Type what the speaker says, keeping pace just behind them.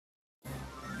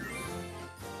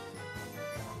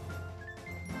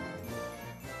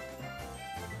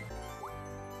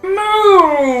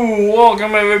Hello!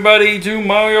 Welcome everybody to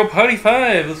Mario Party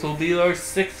 5. This will be our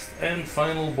 6th and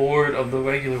final board of the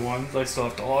regular ones. I still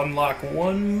have to unlock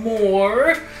one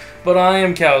more. But I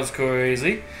am Cows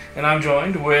Crazy, and I'm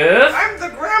joined with... I'm the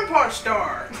Grandpa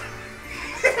Star.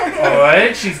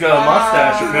 Alright, she's got a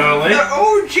mustache apparently.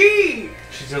 The OG.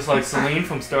 She's just like Celine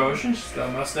from Star Ocean. She's got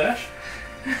a mustache.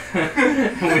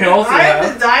 We also I'm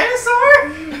have... the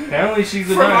dinosaur? Apparently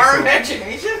she's a From dinosaur. our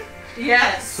imagination?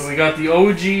 Yes. So we got the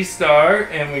OG Star,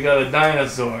 and we got a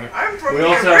dinosaur. I'm from We the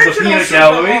also have the original peanut Super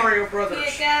gallery. Mario Brothers.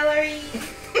 Peanut gallery.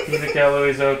 Peanut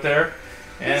galleries out there.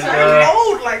 And I'm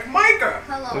old like Micah.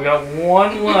 Hello. we got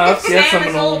one left. Yes, I'm Sam an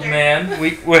is old older. man.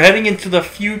 We're heading into the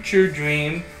future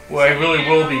dream where I really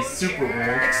will be super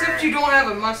old. Except you don't have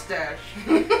a mustache.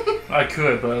 I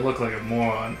could, but I look like a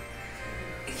moron.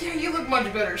 Yeah, you look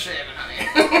much better shaven,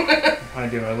 honey. I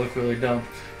do. I look really dumb.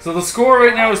 So the score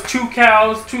right now is 2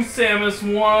 Cows, 2 Samus,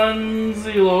 1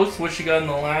 Zelos, which she got in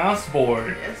the last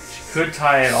board. Yes. Could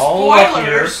tie it all up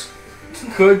here.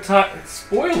 Spoilers. Could tie...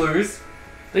 Spoilers?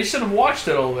 They should have watched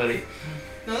it already.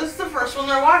 No, this is the first one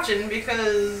they're watching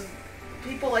because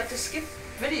people like to skip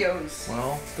videos.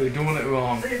 Well, they're doing it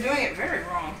wrong. They're doing it very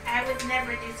wrong. I would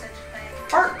never do such a thing.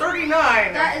 Part 39.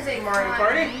 That is a Mario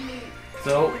crime. Party.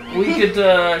 So we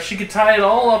could, she could tie it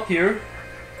all up here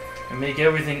and make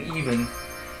everything even.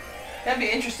 That'd be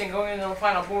interesting going into the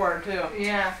final board too.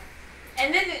 Yeah.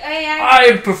 And then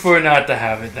I I prefer not to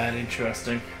have it that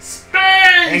interesting. Space!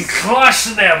 And crush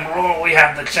them! Oh, we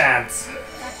have the chance.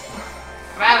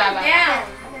 down.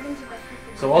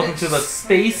 So welcome to the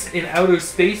Space in Outer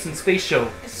Space and Space Show.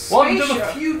 It's Welcome to Space the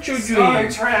Show. future Star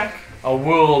dream. Trek. A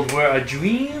world where a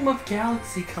dream of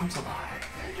galaxy comes alive.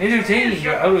 Entertaining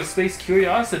your outer space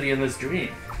curiosity in this dream.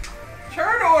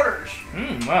 Turn orders.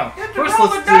 Wow. You have to First, roll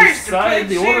the let's dice to decide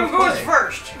the see order who of goes play.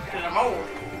 first. Because I'm old.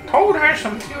 Toad has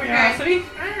some curiosity.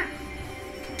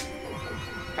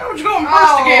 Toad's going first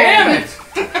Oh, again.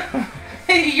 Damn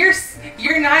it!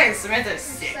 You're 9, Samantha's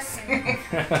 6.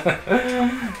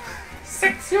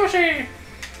 6 Yoshi!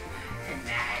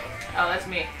 Oh, that's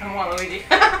me. I'm Waluigi.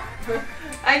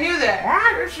 I knew that.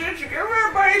 What? Give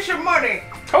everybody some money.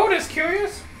 Toad is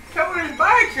curious? Toad is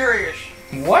bi-curious.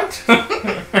 What?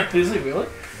 Is he really?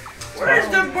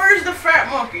 Where's the fat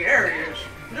monkey? There he is.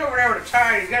 He's over there with a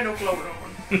tie. He's got no clothes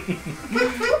on.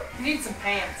 He needs some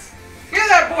pants. Give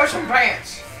that boy some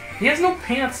pants. He has no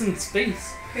pants in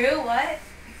space. Who? What?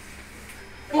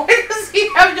 Why does he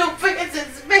have no pants in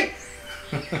space?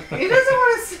 He doesn't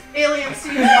want alien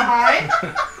seeds behind.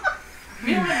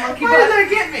 You don't have monkey butt. Why did that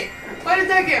get me? Why did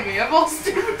that get me? Of all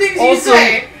stupid things you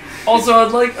say. Also,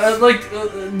 I'd like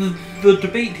the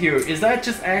debate here. Is that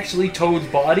just actually Toad's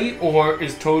body, or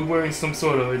is Toad wearing some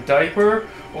sort of a diaper,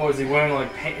 or is he wearing like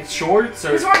shorts?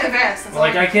 Or He's wearing a vest. That's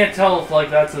like all. I can't tell if like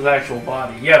that's his actual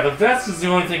body. Yeah, the vest is the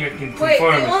only thing that can confirm. Wait,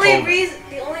 the it's only Toad.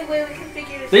 the only way we can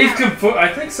figure this They've out. confirmed.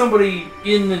 I think somebody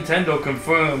in Nintendo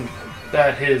confirmed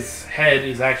that his head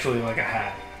is actually like a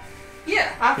hat.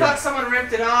 Yeah. I thought someone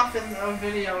ripped it off in a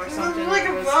video or something. Like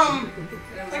It was-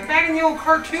 like back in the old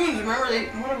cartoons. Remember,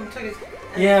 one of them took his.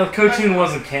 Yeah, the cartoon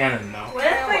wasn't canon though. What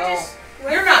if Oh, I well. just?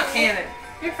 You're not canon.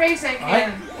 Your face ain't I,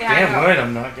 canon. damn know. right,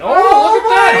 I'm not. Oh, look at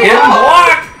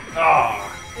that! Hidden block!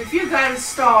 Oh, If you got a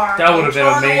star, that would have been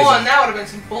Star to amazing. one, that would have been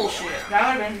some bullshit.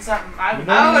 that would have been something. I would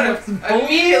No. I would That's some have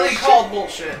immediately bullshit. called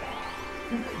bullshit.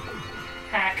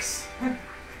 hacks.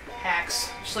 Hacks.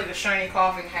 Just like the shiny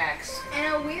coughing hacks.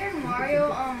 In a weird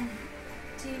Mario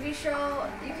TV show,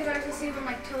 you could actually see when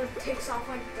like Toad takes off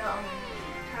like the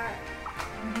hat.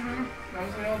 That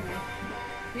was the old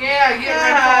one. Yeah, get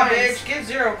Ah, red bitch. bitch. Get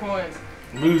 0 coins.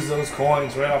 Lose those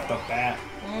coins right off the bat.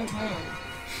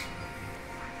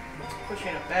 Put you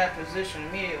in a bad position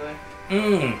immediately.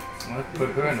 Let's put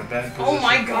her in a bad position. Oh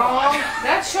my god.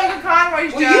 That's Sugar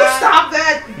Conway's Will job. you stop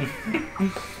that?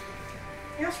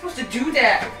 You're not supposed to do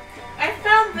that. I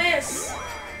found this.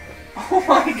 Oh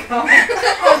my god.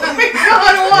 Oh my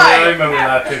god, Yeah, I why? remember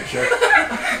that picture.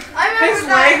 I remember His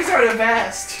that. legs are the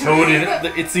best. Toad in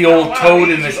it's the old Toad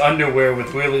in his underwear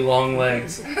with really long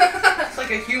legs. It's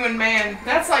like a human man.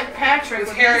 That's like Patrick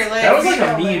With hairy legs. That was like a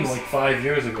Short meme legs. like 5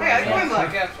 years ago. Hey, I I joined thought.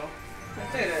 Black Castle.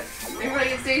 I say that. Everybody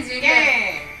gets Daisy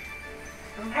again.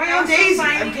 Yeah. I'm I playing also Daisy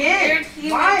find again. weird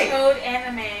human Why? Toad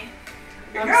anime.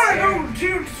 You I'm gotta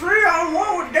scared. go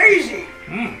 3-on-1 with Daisy.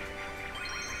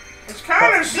 It's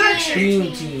kind of sexy.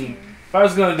 Team team. If I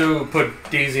was gonna put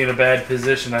Daisy in a bad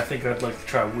position, I think I'd like to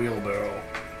try wheelbarrow.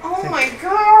 Oh my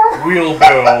god.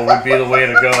 Wheelbarrow would be the way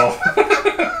to go.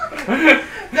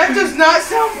 That does not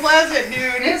sound pleasant,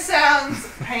 dude. It sounds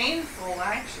painful,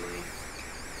 actually.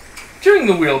 During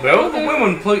the wheelbarrow, the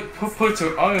woman puts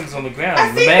her arms on the ground. I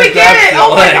The think man we get grabs it! the Oh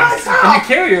my legs, God, and stop! you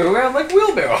carry her around like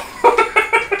wheelbarrow.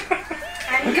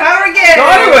 Got her again!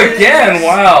 Got her again!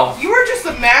 Wow. You were just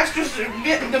the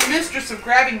mistress of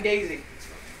grabbing Daisy.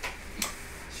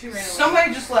 She ran away.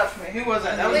 Somebody just left me. Who was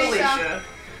that? That was Lisa. Alicia.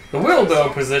 The wheelbarrow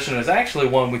position is actually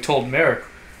one we told Merrick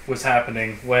was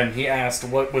happening when he asked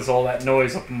what was all that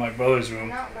noise up in my brother's room.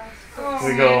 Not last. Oh,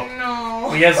 We go.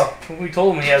 No. We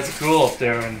told him he has a pool up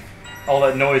there, and all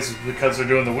that noise is because they're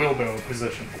doing the wheelbarrow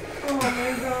position. Oh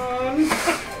my god.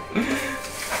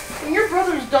 And your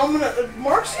brother's dominant.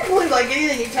 Mark's usually like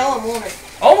anything you tell him, won't he?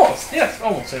 Almost, yes,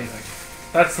 almost anything.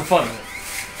 That's the fun of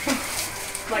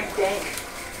it. Like dank.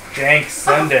 Jank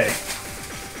Sunday.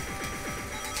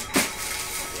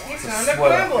 It's a time to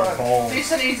sweat up quibble. your balls. He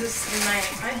said he needs a snack.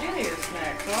 I do need a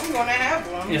snack, so I'm gonna have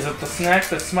one. Is it the snack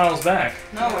that smiles back?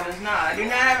 No, it is not. I do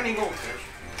not have any goldfish.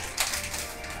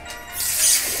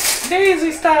 Daisy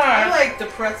I Star! like the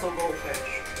pretzel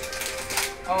goldfish.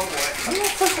 Oh boy. I'm not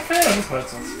such a fan of the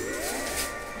pretzels.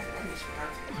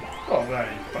 Oh,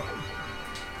 right.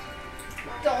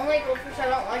 The only goldfish I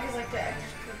don't like is like the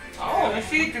extra. Oh, and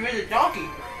she to be the donkey.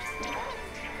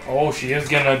 Oh, she is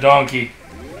getting a donkey.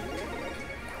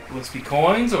 Will this be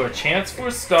coins or a chance for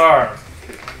a star?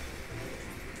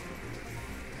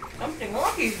 Something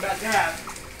lucky's about to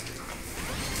happen.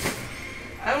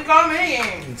 I haven't got a mini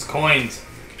game. It's coins.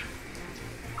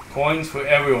 Coins for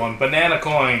everyone. Banana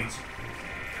coins.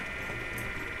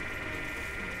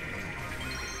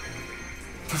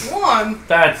 One.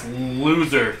 That's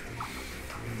loser.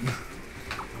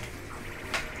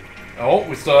 Oh,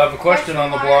 we still have a question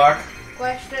on the block.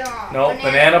 Question on. No,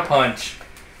 banana punch.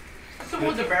 So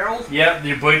with the barrels? Yep,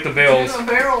 you break the barrels. Do a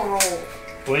barrel roll.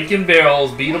 Breaking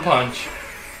barrels, beat a punch.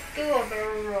 Do a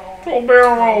barrel roll. Oh,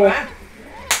 barrel roll. Right.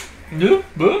 Nope,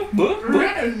 buh, buh,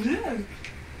 buh.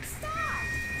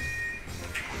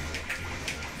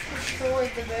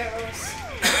 Destroyed the barrels.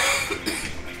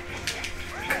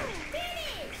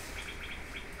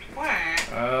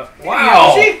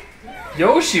 Wow. Yoshi?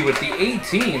 Yoshi with the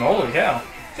 18. Holy cow.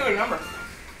 Good number.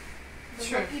 The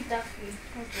Sure. Lucky Ducky was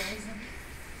the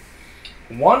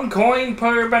reason. 1 coin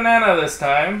per banana this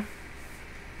time.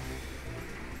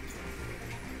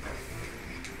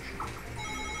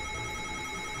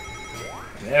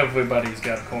 Everybody's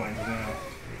got coins now.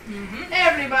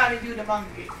 Everybody do the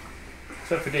monkey.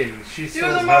 Except for Daisy. She Do still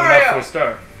the doesn't have enough Mario. for a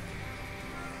star.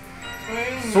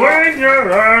 Swing. Swing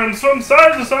your arms from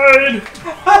side to side.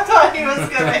 I thought he was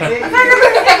gonna hit you. I thought you were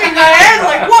gonna hit me in the head.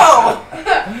 Like,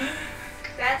 whoa.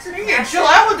 That's You can chill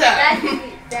out with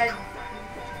that. That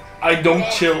I don't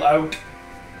chill out.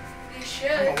 you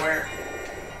should. I'm aware.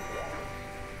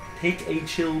 Take a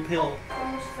chill pill.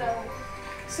 Almost fell.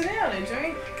 Sit down and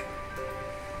drink.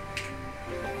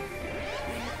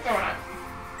 Or not.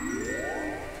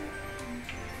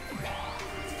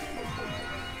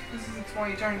 This is a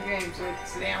 20-turn game, so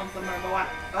sit down no matter what.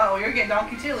 Oh, you're getting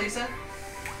donkey too, Lisa.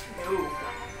 No.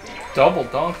 Double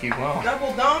donkey, wow.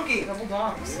 Double donkey. Double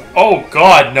donks. Oh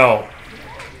god, no.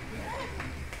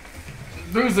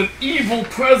 There's an evil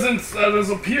presence that has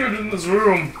appeared in this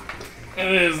room. And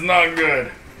it is not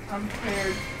good. I'm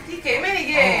prepared. DK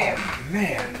minigame. Oh,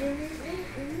 man.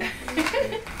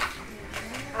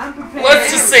 I'm prepared.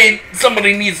 Let's just say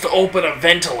somebody needs to open a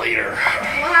ventilator. What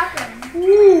happened?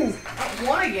 Woo.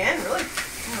 One again? Really?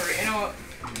 Alright, you know what?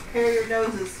 Pair your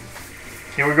noses.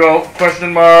 Here we go.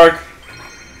 Question mark.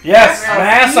 Yes,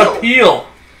 mass Mass appeal.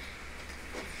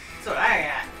 That's what I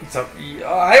got. It's a,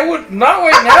 I would not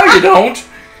right now. You don't.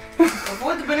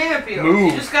 Avoid the banana peels.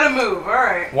 Move. You just gotta move.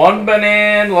 Alright. 1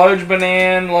 banana, large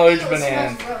banana, large It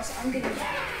banana. smells gross. I'm gonna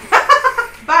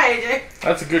Bye, AJ.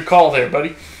 That's a good call there,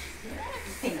 buddy.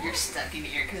 You're stuck in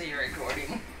here because you're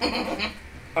recording.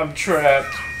 I'm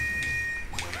trapped.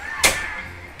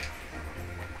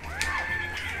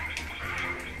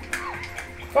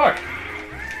 Fuck.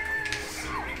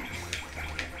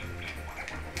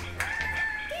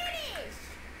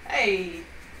 Hey.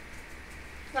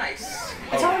 Nice.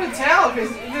 It's hard to tell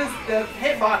because the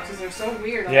hitboxes are so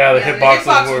weird. Yeah, the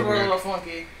hitboxes were a weird. little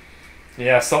funky.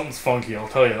 Yeah, something's funky, I'll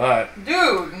tell you that.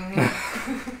 Dude,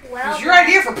 Well, it's your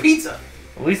idea for pizza.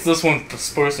 At least this one's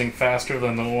dispersing faster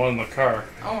than the one in the car.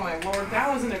 Oh my lord,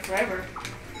 that was in it forever.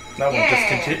 That one Yeah. just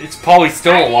continues. It's probably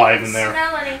still I didn't alive in there.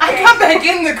 smell anything. I got back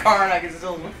in the car and I can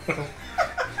still.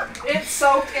 It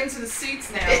soaked into the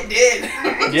seats now. It did.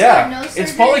 Yeah, No it's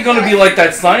surgery, probably going to be like that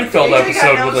Seinfeld AJ got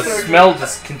episode no where the surgery. smell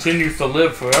just continues to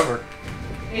live forever.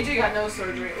 AJ got no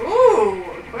surgery. Ooh,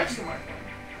 question mark.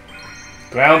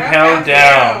 Ground Ground pound pound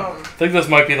down. down. I think this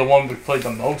might be the one we played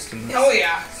the most in this Oh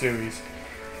yeah. series.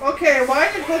 Okay,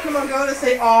 why did Pokemon Go to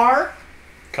say R?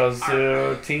 Because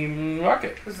Team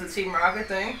Rocket. Was the Team Rocket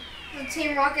thing? The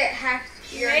Team Rocket hacked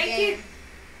your Make game.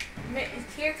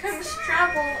 Here comes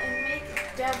trouble and make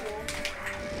it double.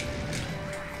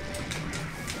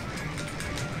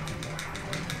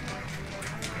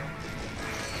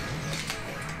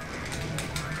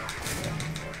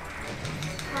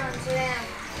 Come on, sit down.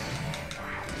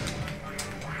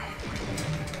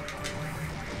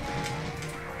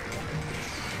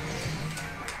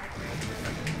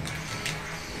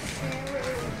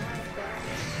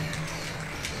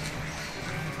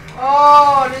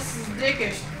 Oh, this is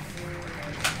dickish.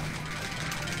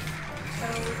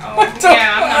 Oh, What the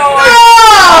yeah, I'm not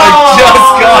I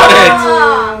just got it!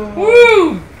 Oh.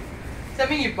 Woo! Does that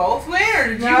mean you both win, or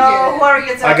did you No, get it? whoever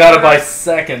gets I out got it by first.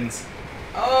 seconds.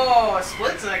 Oh, a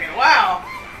split second. Wow.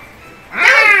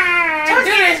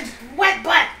 Dude, wet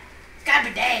butt. It's got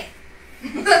a day.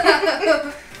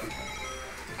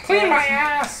 Clean my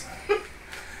ass!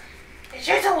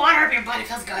 Shoot the water up your butt. It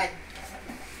feels good.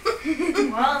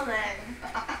 Well then,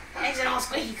 makes it all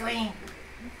squeaky clean.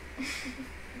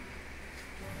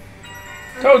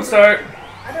 Toad start.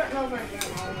 I don't know about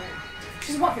that moment.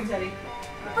 She's walking, Teddy.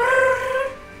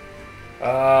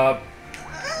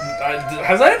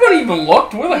 Has anybody even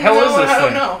looked? Where the hell is this I don't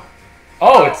thing? know.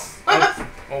 Oh, it's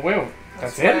oh wait,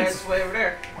 that's why it? It's way over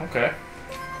there. Okay.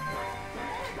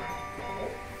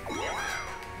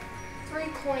 3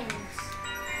 coins.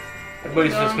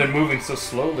 Everybody's just been moving so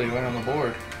slowly around the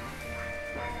board.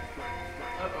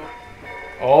 Uh-oh.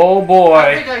 Oh I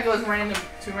boy. think I goes random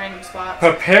to random spots.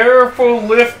 Prepare for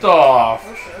liftoff.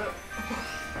 Oh, shit.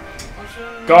 Oh,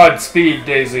 shit. Godspeed,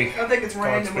 Daisy. I think it's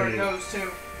random where it Godspeed.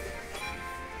 goes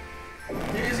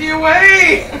to. Easy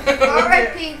away!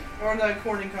 R.I.P. Or the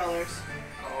according colors.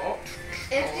 Oh.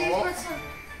 If they put some,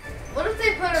 what if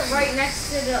they put it right next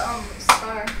to the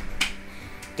star?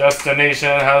 Destination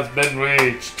has been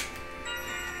reached.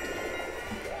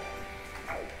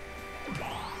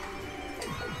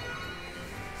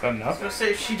 Is that I was enough? gonna say,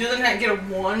 if she doesn't get a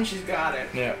 1, she's got it.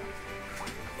 Yeah.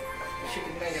 She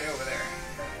can make it over there.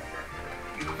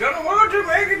 You're gonna want to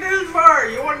make it this far.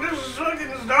 You want this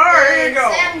fucking star? Here you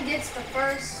go. Sam gets the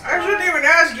first. I shouldn't even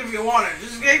ask if you want it.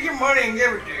 Just take your money and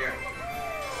give it to you.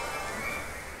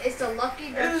 It's the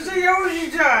lucky This is ducky. the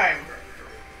Yoshi time.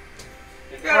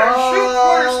 You gotta shoot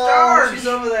for the stars. She's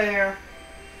over there.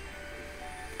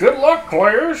 Good luck,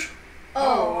 players.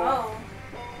 Oh,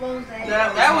 what was that?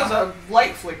 That was a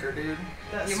light flicker, dude.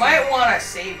 That's You might want to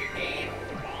save your game.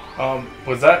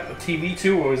 Was that a TV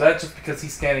too, or was that just because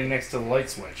he's standing next to the light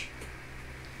switch?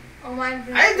 Oh my.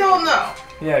 I don't know.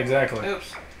 Yeah, exactly.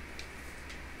 Oops.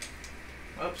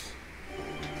 Oops.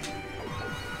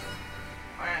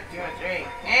 1, 2, 3.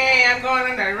 Hey, I'm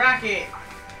going on the rocket.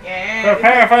 Yeah.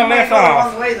 Prepare for You might go the liftoff.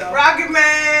 wrong way though. Rocket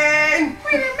Man!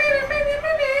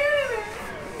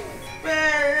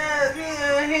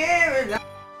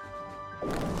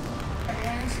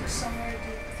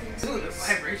 Ooh, the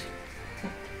vibration.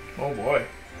 Oh boy.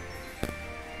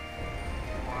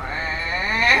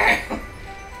 Wow.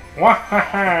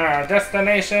 Wahaha!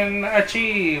 Destination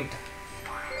achieved.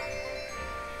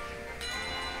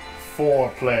 4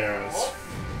 players.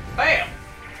 Bam!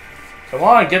 Come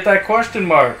on, get that question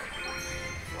mark.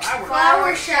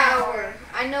 Flower shower.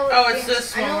 I know. Oh, it's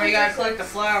this one where you gotta collect the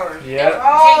flowers. Yeah.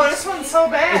 Oh, this one's so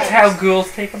bad. It's how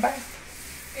girls take a bath.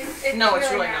 No,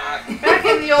 it's really not. Back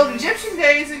in the old Egyptian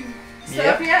days and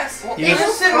stuff, Yep. yes. Well, You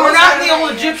just- listen, we're not in the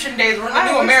old Egyptian days. We're in the I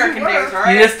new wish we American were. days, You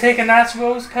alright? just take a nice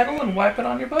rose petal and wipe it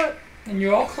on your butt, and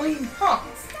you're all clean. Huh.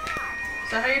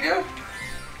 Is that how you do?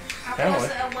 How Family. close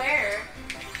to where?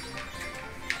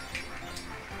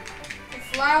 The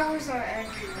flowers are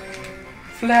everywhere.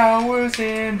 Flowers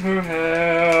in her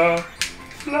hair.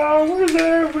 Flowers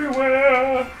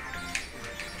everywhere.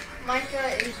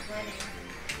 Micah is winning.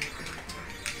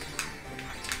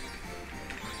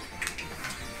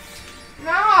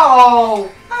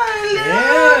 No! I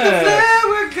love the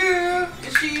flower girl.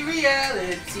 Is she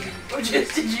reality or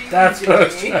just a dream? That's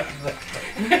what. He's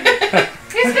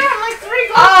got like 3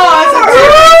 gold Oh,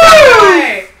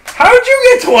 flowers! it's a 2 How'd you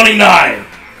get 29?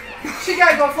 She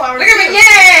got gold flowers Look at too. me,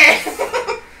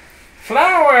 yeah!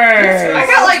 Flowers. I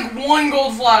got like 1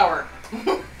 gold flower.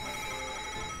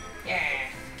 Yeah.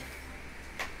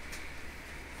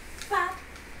 Pop.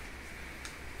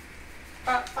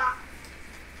 Pop, pop.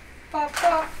 Pop,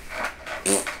 pop.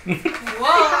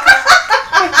 Whoa.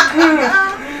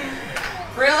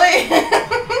 Really?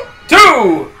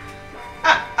 2. I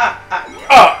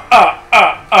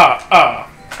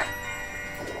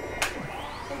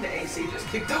think the AC just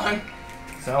kicked on.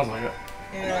 Sounds like it.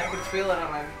 Yeah, I can feel it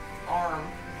on my arm.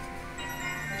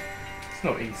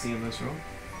 There's no AC in this room.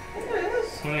 It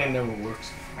is. It never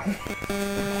works. Your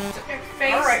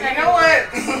face. Alright, you know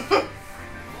what?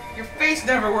 Your face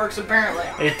never works, apparently.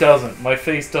 It doesn't. My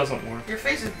face doesn't work. Your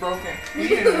face is broken. You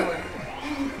need a new one.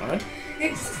 What?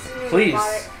 It's a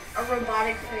Please.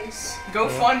 robotic face. Go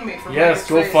fund me for Yes,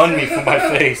 go face. fund me for my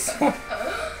face.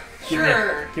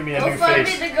 Sure. Give me a Go new find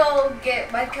face. me to go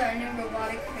get my kind of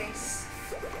robotic face.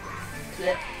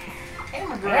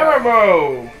 Hammer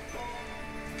bro.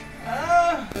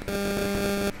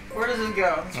 Where does it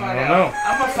go? Let's I find don't out. know.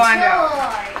 I'm gonna find out.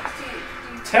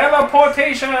 out.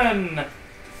 Teleportation.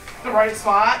 The right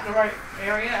spot, the right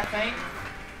area, I think.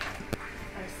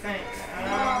 I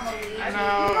I'm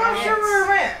know. not sure where it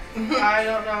went. I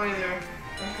don't know either.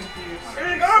 I'm confused.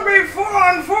 It's gonna be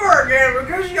 4-on-4 again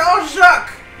because y'all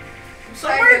suck.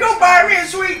 Somebody go buy me a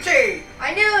sweet tea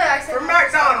I knew it. I said from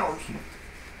McDonald's.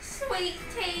 Sweet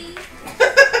tea.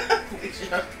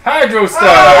 Hydro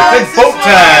Star. It's boat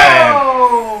time.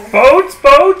 Oh! Boats,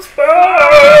 boats,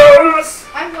 boats.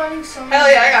 I'm learning so many. Hell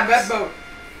yeah, I got best boat.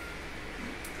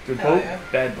 Good Hell boat, yeah.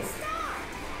 bad boat.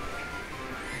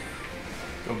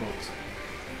 Go boats.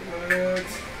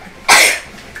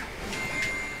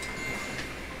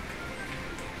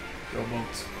 Go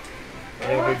boats.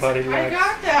 Everybody I likes.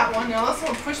 got that one. Now let's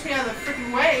push me out of the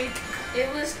freaking way. It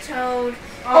was Toad.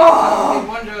 Oh!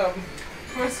 One job.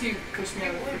 Of course you pushed me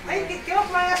out of the freaking Hey, way. get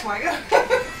off my ass, Micah.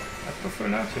 I prefer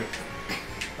not to.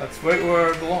 That's right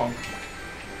where I belong.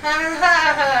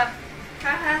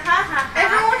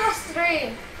 Everyone has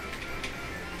 3.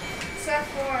 Except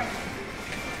for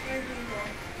 3 people.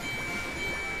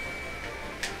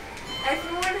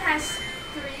 Everyone has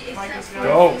 3 Mike except is for going.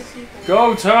 Go. 3 people.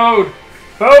 Go, Toad!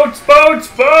 Boats, boats,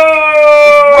 boats!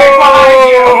 Right behind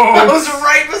you. I was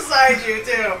right beside you,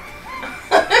 too.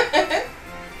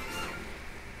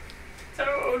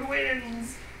 Toad wins.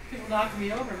 People knocking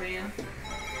me over, man.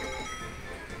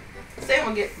 Sam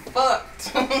will get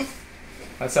fucked.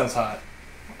 That sounds hot.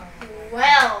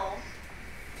 Well.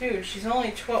 Dude, she's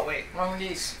only 12. Wait, wrong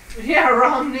niece. Yeah,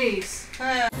 wrong niece.